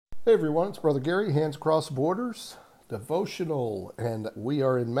Hey everyone, it's Brother Gary, Hands Across Borders, devotional, and we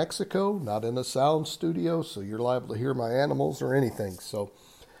are in Mexico, not in a sound studio, so you're liable to hear my animals or anything. So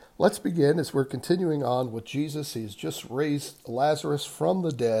let's begin as we're continuing on with Jesus. He's just raised Lazarus from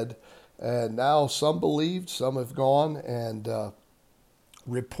the dead, and now some believed, some have gone and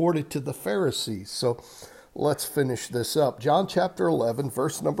reported to the Pharisees. So let's finish this up. John chapter 11,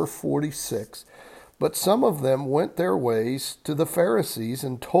 verse number 46. But some of them went their ways to the Pharisees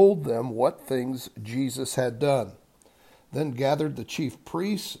and told them what things Jesus had done. Then gathered the chief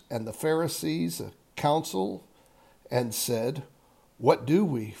priests and the Pharisees a council and said, What do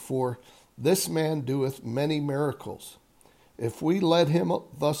we? For this man doeth many miracles. If we let him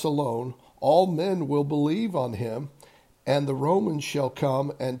thus alone, all men will believe on him, and the Romans shall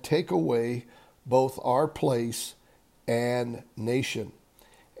come and take away both our place and nation.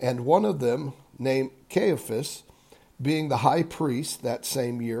 And one of them, named Caiaphas, being the high priest that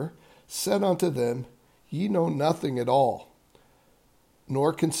same year, said unto them, Ye know nothing at all,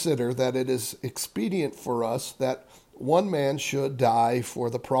 nor consider that it is expedient for us that one man should die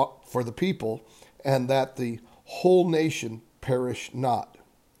for the people, and that the whole nation perish not.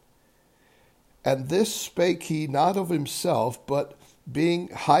 And this spake he not of himself, but being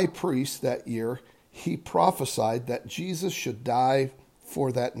high priest that year, he prophesied that Jesus should die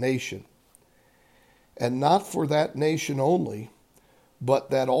for that nation. And not for that nation only, but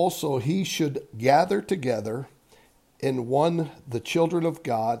that also he should gather together in one the children of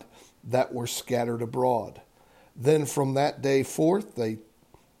God that were scattered abroad. Then from that day forth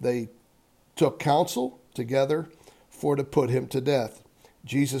they took counsel together for to put him to death.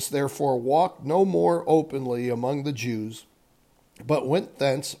 Jesus therefore walked no more openly among the Jews, but went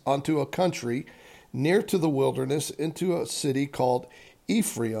thence unto a country near to the wilderness, into a city called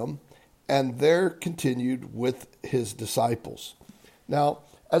Ephraim, and there continued with his disciples. Now,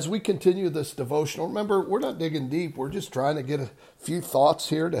 as we continue this devotional, remember, we're not digging deep. We're just trying to get a few thoughts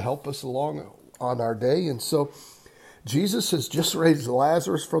here to help us along on our day. And so Jesus has just raised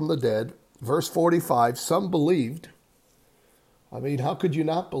Lazarus from the dead. Verse 45, some believed. I mean, how could you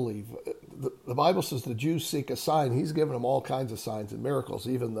not believe? The Bible says the Jews seek a sign. He's given them all kinds of signs and miracles.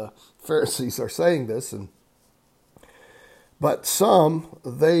 Even the Pharisees are saying this. But some,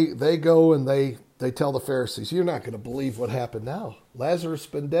 they go and they tell the Pharisees, you're not going to believe what happened now. Lazarus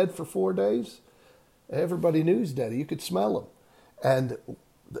has been dead for 4 days. Everybody knew he's dead. You could smell him. And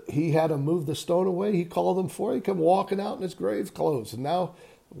he had to move the stone away. He called them for it. He come walking out in his grave clothes. And now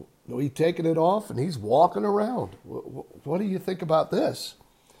he's taking it off and he's walking around. What do you think about this?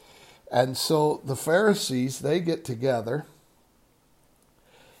 And so the Pharisees, they get together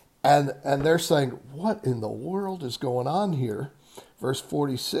and they're saying, what in the world is going on here? Verse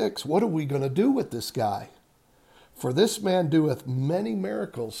 46, what are we going to do with this guy? For this man doeth many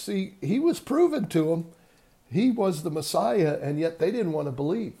miracles. See, he was proven to them. He was the Messiah, and yet they didn't want to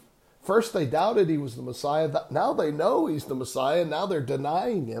believe. First they doubted he was the Messiah. Now they know he's the Messiah. Now they're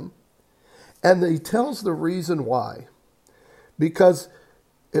denying him. And he tells the reason why. Because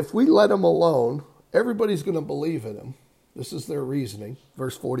if we let him alone, everybody's going to believe in him. This is their reasoning,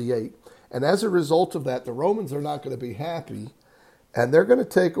 verse 48. And as a result of that, the Romans are not going to be happy, and they're going to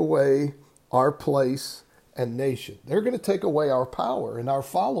take away our place and nation. They're going to take away our power and our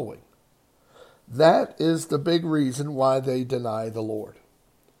following. That is the big reason why they deny the Lord.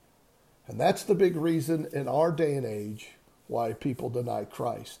 And that's the big reason in our day and age why people deny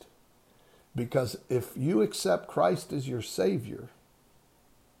Christ. Because if you accept Christ as your Savior,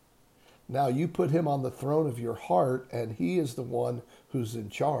 now you put him on the throne of your heart, and he is the one who's in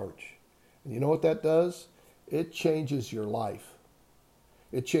charge. And you know what that does? It changes your life.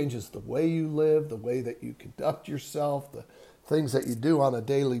 It changes the way you live, the way that you conduct yourself, the things that you do on a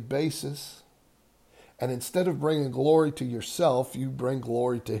daily basis. And instead of bringing glory to yourself, you bring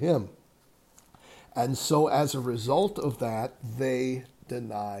glory to him. And so as a result of that, they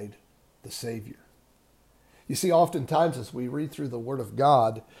denied the Savior. You see, oftentimes as we read through the Word of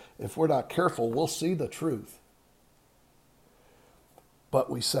God, if we're not careful, we'll see the truth. But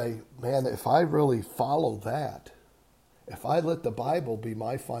we say, man, if I really follow that, if I let the Bible be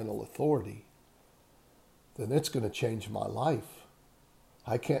my final authority, then it's going to change my life.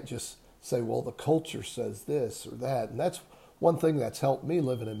 I can't just say, well, the culture says this or that. And that's one thing that's helped me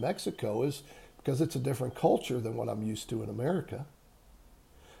living in Mexico, is because it's a different culture than what I'm used to in America.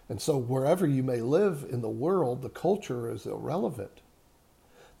 And so wherever you may live in the world, the culture is irrelevant.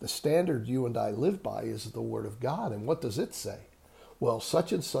 The standard you and I live by is the Word of God. And what does it say? Well,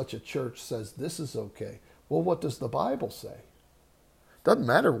 such and such a church says this is okay. Well, what does the Bible say? Doesn't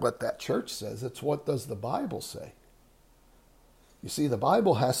matter what that church says. It's what does the Bible say. You see, the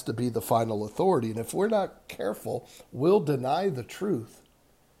Bible has to be the final authority, and if we're not careful, we'll deny the truth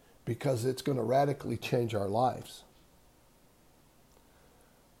because it's going to radically change our lives.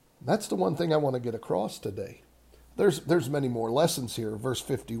 That's the one thing I want to get across today. There's many more lessons here. Verse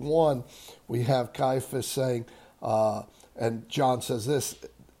 51, we have Caiaphas saying, and John says this,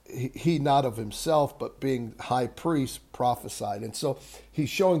 he not of himself, but being high priest, prophesied. And so he's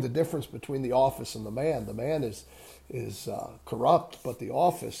showing the difference between the office and the man. The man is corrupt, but the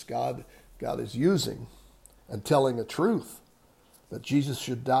office God is using and telling the truth that Jesus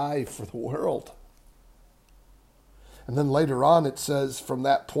should die for the world. And then later on it says from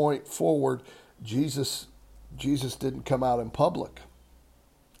that point forward, Jesus didn't come out in public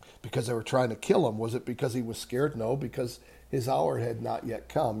because they were trying to kill him. Was it because he was scared? No, because his hour had not yet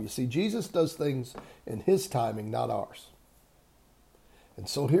come. You see, Jesus does things in his timing, not ours. And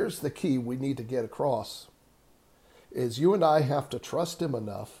so here's the key we need to get across, is you and I have to trust him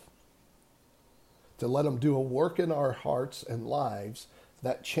enough to let him do a work in our hearts and lives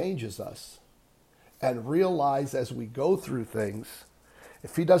that changes us, and realize as we go through things,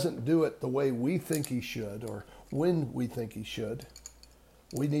 if he doesn't do it the way we think he should or when we think he should,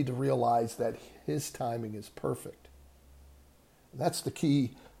 we need to realize that his timing is perfect. That's the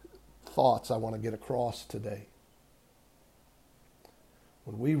key thoughts I want to get across today.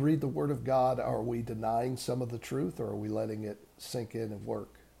 When we read the Word of God, are we denying some of the truth, or are we letting it sink in and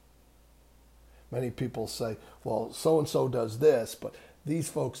work? Many people say, well, so-and-so does this, but these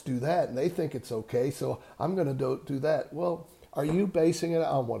folks do that, and they think it's okay, so I'm going to do that. Well, are you basing it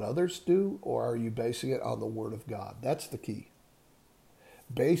on what others do, or are you basing it on the Word of God? That's the key.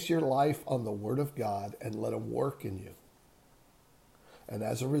 Base your life on the Word of God and let him work in you. And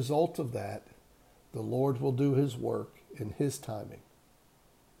as a result of that, the Lord will do his work in his timing.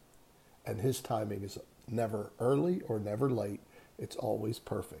 And his timing is never early or never late. It's always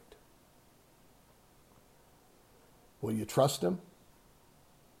perfect. Will you trust him?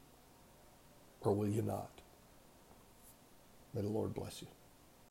 Or will you not? May the Lord bless you.